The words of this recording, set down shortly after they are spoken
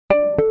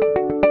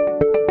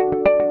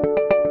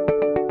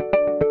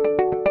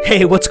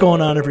Hey, what's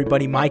going on,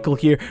 everybody? Michael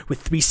here with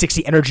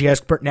 360 Energy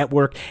Expert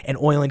Network and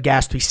Oil and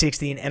Gas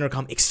 360 and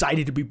Entercom.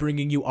 Excited to be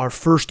bringing you our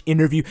first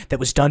interview that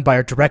was done by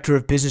our Director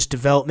of Business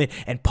Development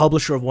and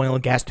publisher of Oil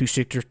and Gas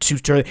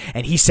 360,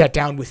 and he sat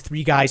down with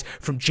three guys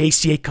from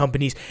JCA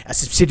Companies, a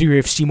subsidiary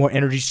of Seymour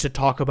Energies, to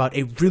talk about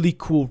a really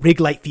cool rig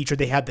light feature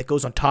they have that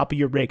goes on top of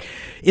your rig.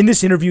 In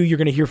this interview, you're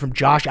going to hear from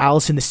Josh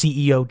Allison, the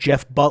CEO,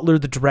 Jeff Butler,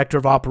 the Director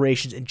of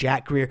Operations, and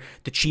Jack Greer,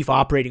 the Chief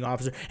Operating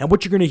Officer. And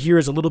what you're going to hear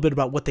is a little bit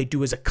about what they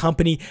do as a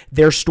company,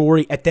 their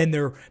story, and then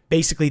their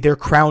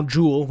crown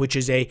jewel, which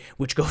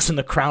goes in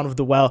the crown of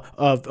the well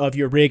of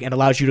your rig and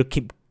allows you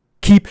to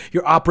keep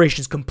your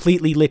operations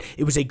completely lit.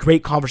 It was a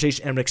great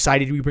conversation, and I'm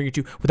excited to bring it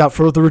to you. Without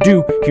further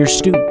ado, here's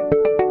Stu.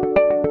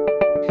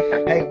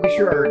 Hey, we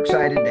sure are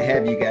excited to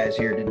have you guys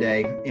here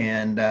today.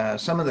 And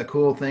some of the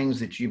cool things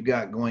that you've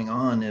got going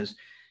on is,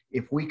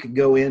 if we could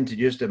go into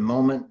just a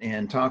moment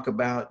and talk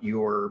about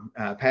your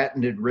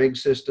patented rig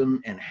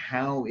system and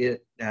how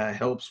it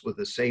helps with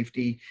the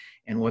safety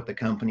and what the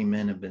company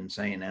men have been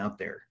saying out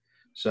there.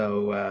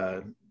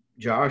 So,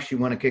 Josh, you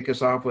want to kick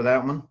us off with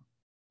that one?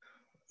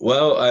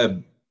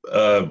 Well,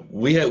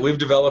 we've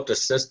developed a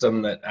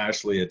system that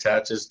actually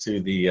attaches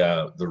to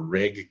the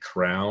rig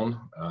crown.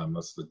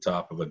 That's the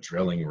top of a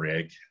drilling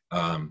rig.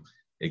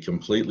 It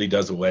completely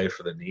does away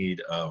for the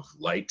need of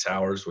light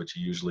towers, which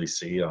you usually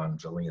see on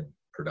drilling and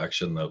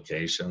production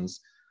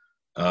locations.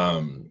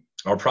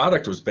 Our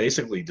product was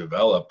basically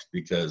developed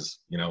because,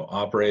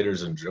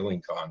 operators and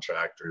drilling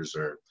contractors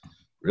are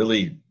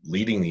really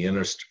leading the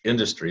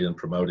industry in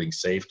promoting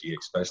safety,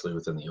 especially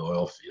within the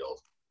oil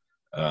field.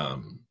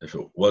 If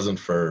it wasn't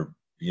for,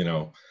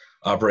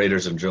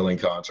 operators and drilling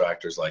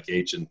contractors like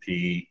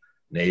H&P,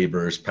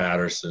 Neighbors,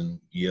 Patterson,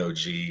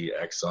 EOG,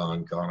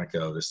 Exxon,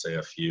 Conoco, to say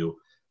a few,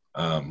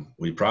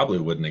 we probably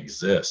wouldn't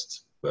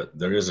exist. But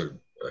there is a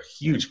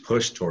huge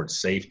push towards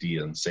safety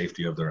and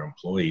safety of their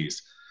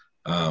employees,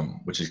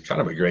 which is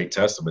kind of a great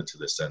testament to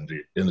this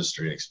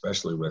industry,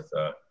 especially with,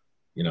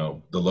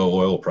 the low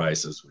oil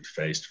prices we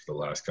faced for the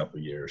last couple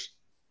of years.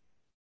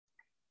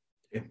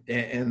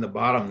 And the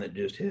bottom that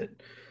just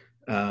hit.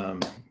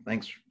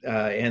 Thanks.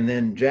 And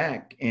then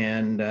Jack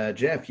and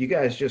Jeff, you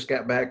guys just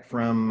got back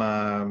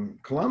from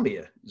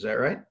Colombia. Is that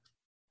right?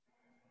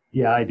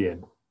 Yeah, I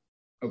did.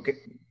 Okay,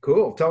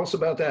 cool. Tell us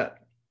about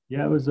that.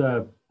 Yeah, it was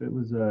a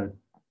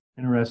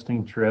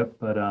interesting trip,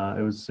 but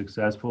it was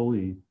successful.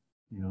 We,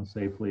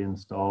 safely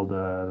installed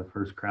the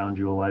first crown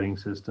jewel lighting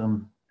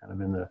system kind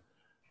of in the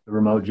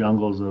remote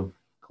jungles of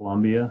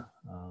Colombia,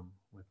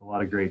 with a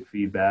lot of great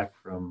feedback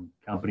from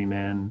company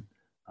men,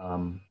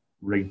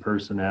 rig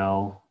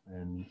personnel,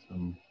 and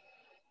some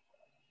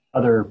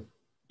other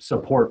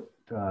support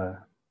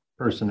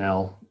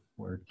personnel,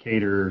 or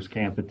caterers,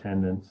 camp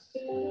attendants,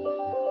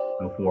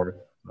 so forth.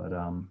 But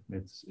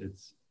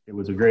it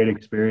was a great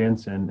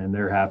experience, and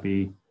they're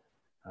happy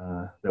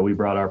that we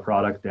brought our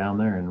product down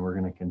there, and we're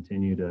going to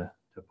continue to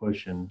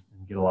push and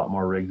get a lot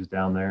more rigs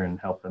down there and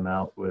help them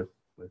out with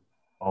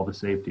all the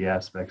safety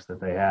aspects that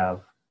they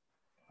have.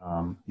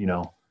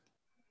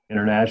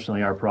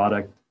 Internationally, our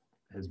product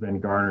has been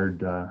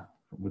garnered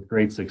with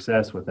great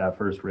success with that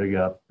first rig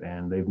up,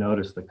 and they've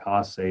noticed the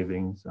cost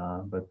savings,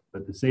 but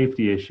the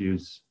safety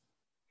issues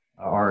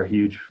are a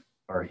huge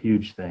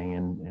thing,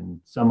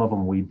 and some of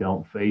them we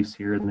don't face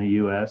here in the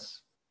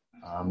U.S.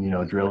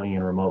 Drilling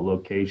in remote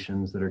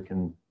locations that are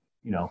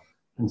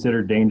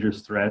considered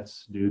dangerous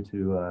threats due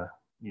to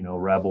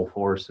rebel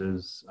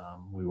forces.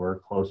 We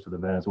work close to the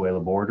Venezuela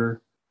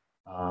border.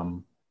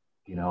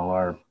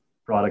 Our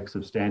product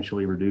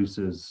substantially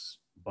reduces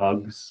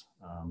bugs,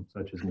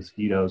 such as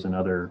mosquitoes and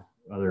other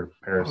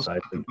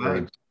parasites that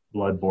carry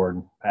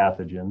bloodborne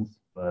pathogens.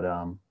 But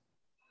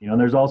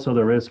there's also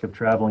the risk of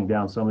traveling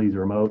down some of these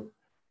remote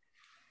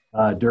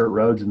dirt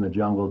roads in the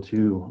jungle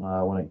too,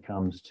 when it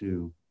comes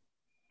to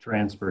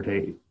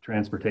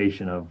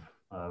transportation of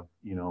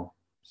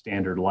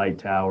standard light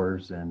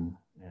towers and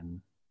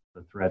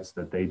the threats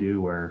that they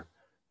do, where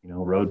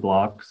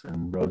roadblocks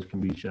and roads can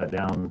be shut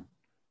down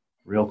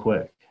real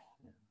quick.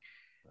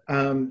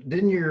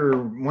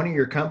 Didn't one of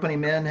your company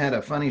men had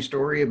a funny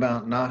story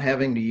about not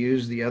having to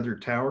use the other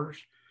towers,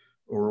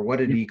 or what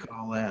did he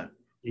call that?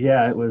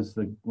 Yeah, it was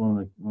one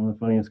of the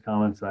funniest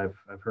comments I've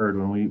heard.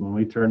 When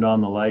we turned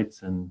on the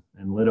lights and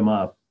lit them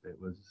up,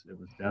 it was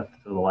death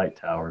to the light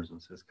towers,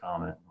 was his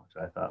comment, which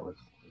I thought was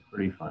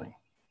pretty funny.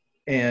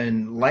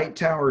 And light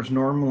towers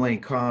normally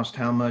cost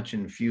how much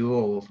in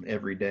fuel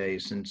every day,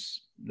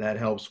 since that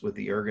helps with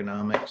the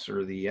ergonomics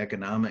or the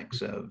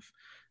economics of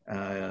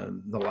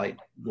the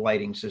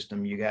lighting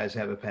system you guys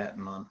have a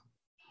patent on?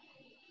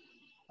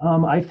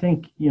 I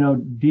think,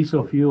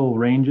 diesel fuel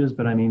ranges,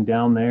 but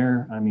down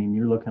there,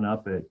 you're looking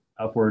up at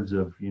upwards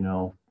of,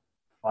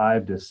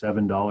 $5 to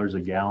 $7 a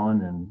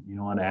gallon. And,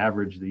 on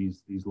average,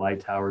 these light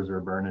towers are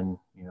burning,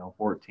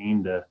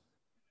 14 to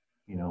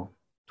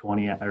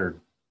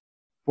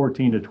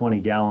 20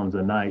 gallons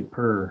a night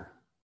per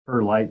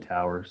light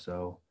tower.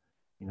 So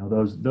you know,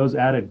 those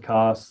added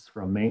costs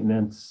from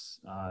maintenance,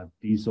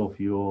 diesel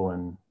fuel,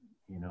 and,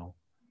 you know,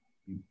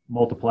 you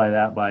multiply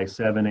that by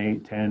 7,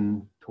 8,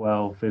 10,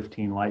 12,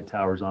 15 light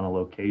towers on a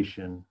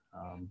location.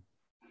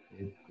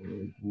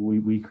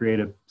 We create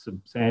a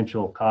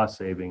substantial cost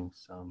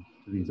savings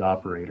to these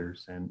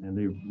operators, and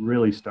they're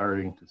really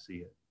starting to see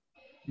it.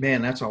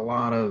 Man, that's a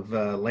lot of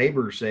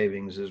labor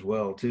savings as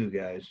well, too,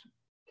 guys.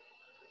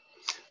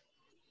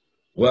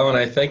 Well, and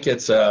I think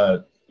it's,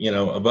 you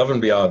know, above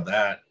and beyond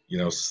that, you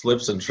know,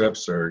 slips and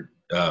trips are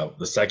one of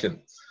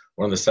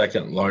the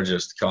second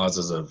largest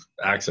causes of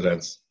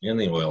accidents in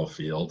the oil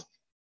field.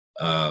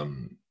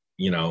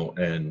 You know,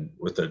 and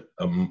with a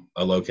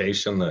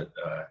location that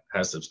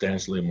has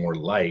substantially more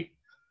light,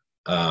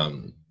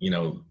 you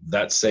know,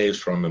 that saves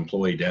from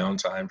employee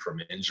downtime,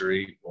 from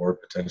injury, or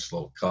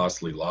potential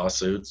costly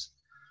lawsuits.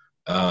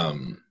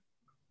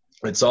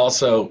 It's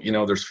also, you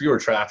know, there's fewer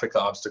traffic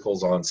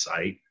obstacles on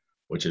site,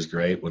 which is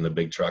great when the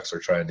big trucks are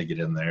trying to get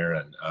in there,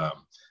 and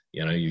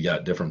you know, you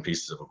got different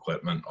pieces of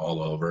equipment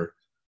all over.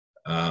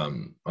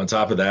 On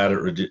top of that, it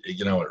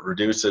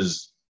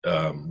reduces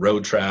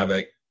road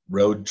traffic,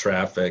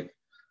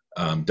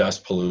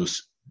 dust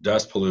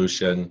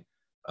pollution,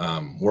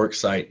 work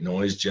site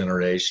noise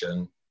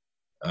generation.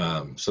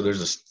 So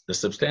there's a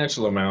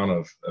substantial amount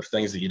of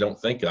things that you don't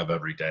think of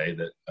every day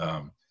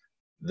that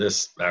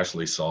this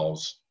actually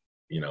solves,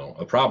 you know,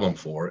 a problem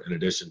for, in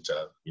addition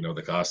to, you know,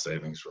 the cost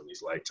savings from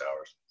these light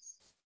towers.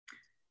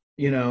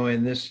 You know,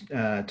 in this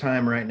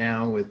time right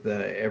now with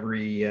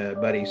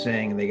everybody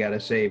saying they got to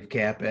save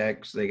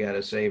CapEx, they got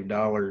to save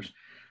dollars,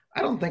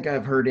 I don't think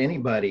I've heard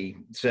anybody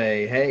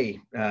say, hey,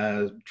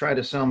 try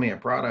to sell me a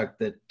product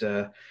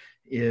that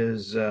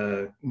is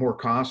more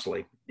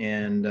costly.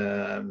 And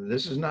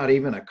this is not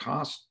even a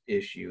cost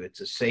issue.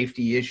 It's a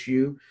safety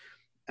issue.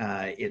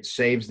 It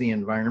saves the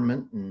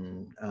environment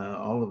and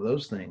all of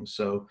those things.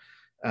 So,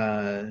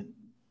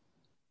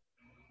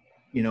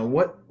 you know,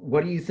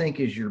 what do you think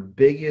is your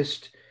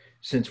biggest,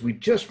 since we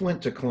just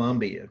went to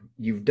Colombia,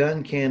 you've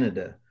done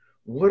Canada,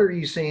 what are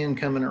you seeing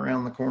coming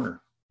around the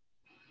corner?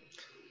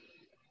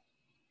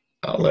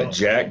 I'll let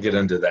Jack get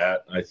into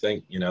that. I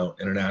think, you know,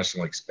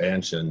 international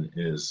expansion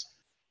is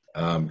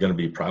going to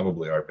be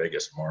probably our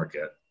biggest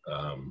market.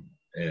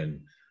 And,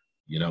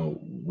 you know,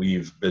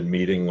 we've been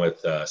meeting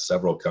with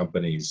several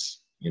companies,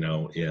 you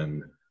know,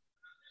 in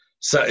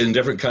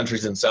different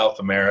countries in South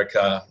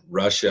America,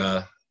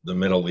 Russia, the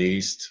Middle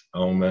East,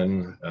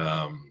 Oman,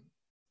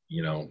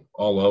 you know,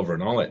 all over.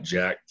 And I'll let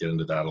Jack get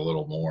into that a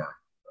little more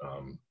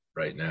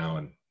right now.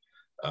 And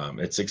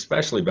it's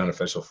especially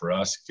beneficial for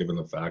us, given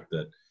the fact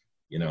that,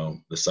 you know,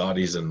 the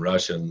Saudis and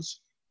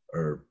Russians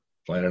are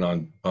planning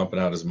on pumping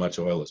out as much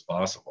oil as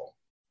possible.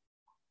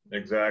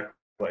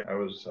 Exactly. I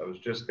was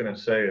just going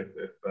to say, if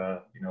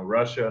you know,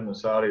 Russia and the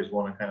Saudis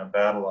want to kind of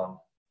battle on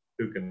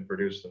who can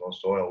produce the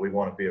most oil, we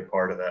want to be a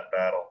part of that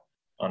battle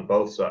on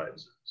both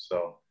sides.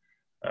 So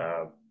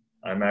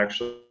I'm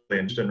actually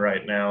interested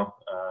right now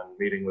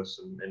meeting with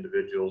some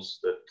individuals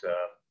that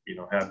you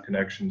know, have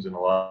connections in a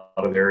lot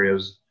of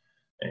areas.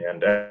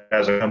 And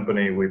as a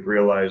company, we've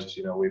realized,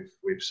 you know,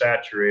 we've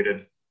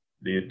saturated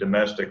the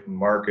domestic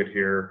market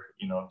here,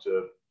 you know,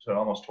 to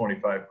almost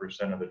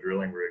 25% of the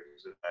drilling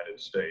rigs in the United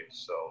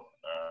States. So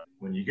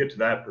when you get to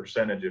that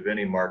percentage of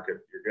any market,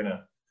 you're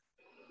gonna,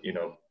 you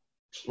know,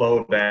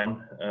 slow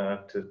down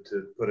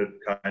to put it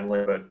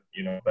kindly, but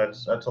you know,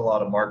 that's a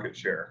lot of market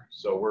share.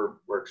 So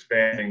we're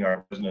expanding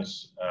our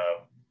business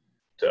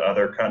to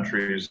other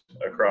countries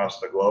across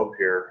the globe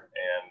here,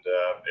 and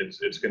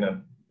it's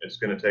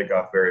gonna take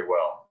off very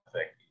well. I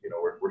think, you know,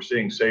 we're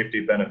seeing safety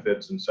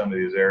benefits in some of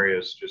these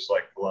areas, just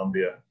like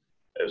Colombia,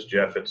 as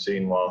Jeff had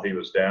seen while he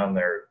was down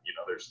there. You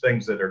know, there's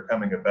things that are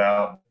coming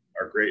about,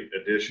 are great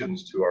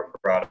additions to our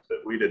product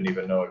that we didn't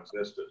even know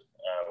existed.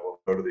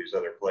 We'll go to these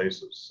other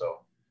places. So,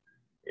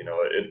 you know,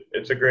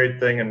 it's a great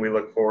thing, and we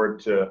look forward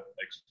to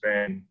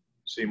expand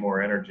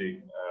Seymour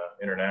Energy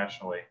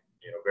internationally,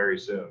 you know, very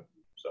soon.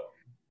 So,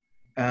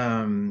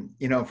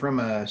 you know, from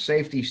a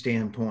safety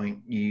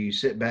standpoint, you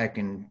sit back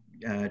and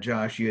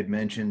Josh, you had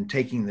mentioned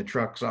taking the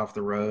trucks off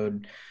the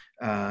road,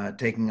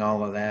 taking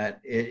all of that.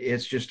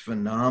 It's just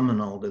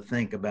phenomenal to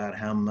think about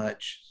how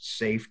much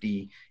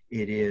safety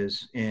it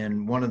is.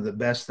 And one of the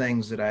best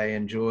things that I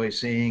enjoy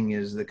seeing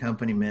is the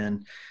company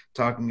men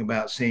talking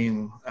about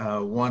seeing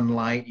one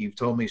light. You've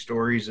told me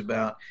stories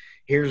about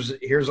here's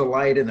a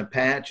light in a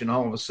patch, and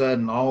all of a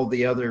sudden all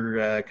the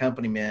other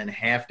company men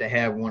have to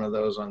have one of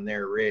those on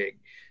their rig.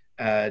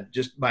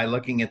 Just by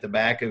looking at the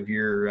back of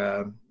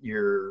your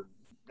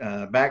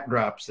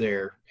backdrops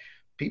there,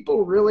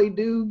 people really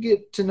do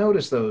get to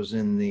notice those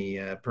in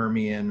the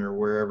Permian or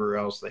wherever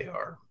else they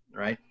are,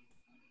 right?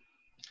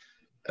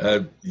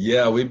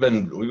 Yeah, we've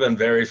been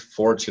very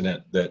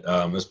fortunate that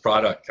this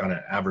product kind of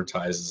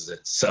advertises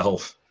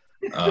itself.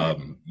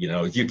 You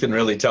know, you can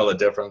really tell the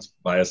difference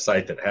by a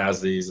site that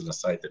has these and a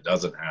site that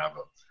doesn't have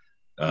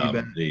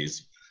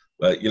these.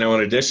 But, you know,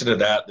 in addition to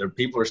that,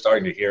 people are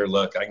starting to hear,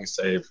 look, I can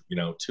save, you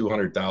know,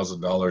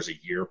 $200,000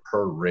 a year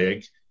per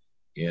rig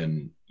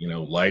in, you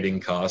know, lighting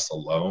costs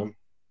alone.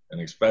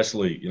 and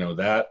especially, you know,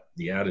 that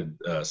the added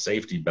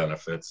safety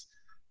benefits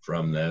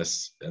from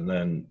this, and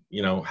then,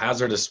 you know,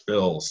 hazardous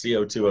spills,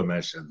 CO2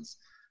 emissions.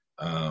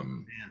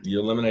 You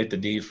eliminate the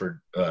need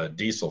for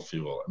diesel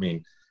fuel. I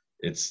mean,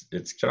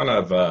 it's kind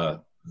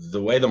of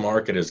the way the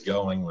market is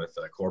going with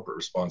corporate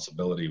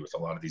responsibility with a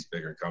lot of these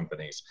bigger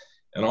companies,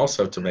 and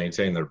also to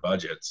maintain their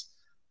budgets.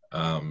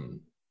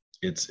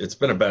 It's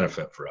been a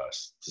benefit for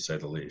us, to say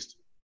the least.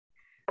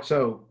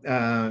 So,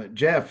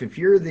 Jeff, if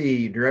you're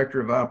the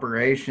director of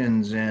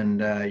operations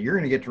and you're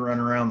going to get to run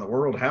around the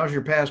world, how's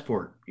your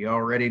passport? You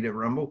all ready to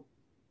rumble?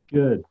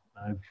 Good.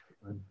 I've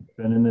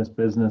been in this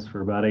business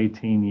for about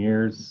 18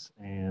 years,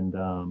 and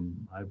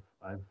I've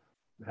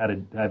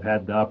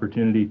had the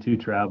opportunity to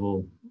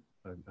travel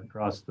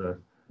across the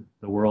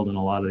world in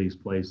a lot of these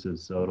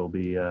places. So it'll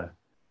be a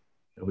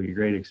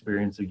great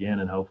experience again,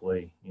 and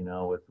hopefully, you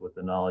know, with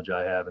the knowledge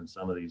I have in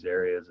some of these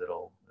areas,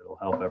 it'll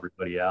help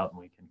everybody out,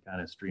 and we can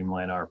kind of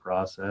streamline our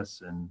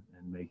process and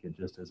make it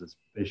just as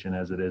efficient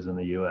as it is in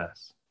the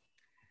U.S.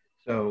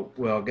 So,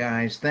 well,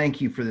 guys,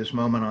 thank you for this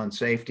moment on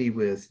safety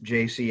with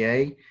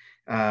JCA.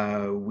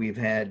 We've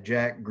had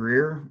Jack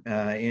Greer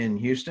in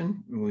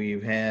Houston.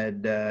 We've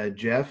had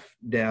Jeff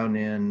down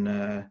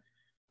in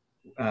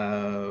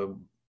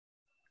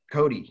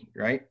Cody,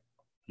 right?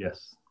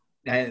 Yes.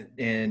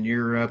 And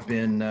you're up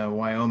in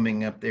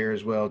Wyoming up there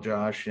as well,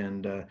 Josh.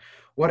 And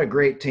what a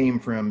great team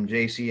from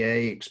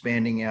JCA,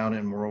 expanding out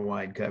in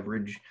worldwide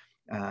coverage.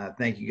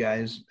 Thank you,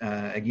 guys.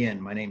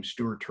 Again, my name's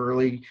Stuart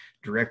Turley,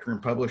 director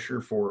and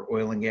publisher for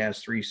Oil and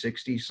Gas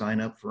 360. Sign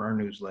up for our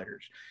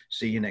newsletters.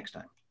 See you next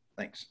time.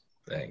 Thanks.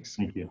 Thanks.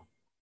 Thank you.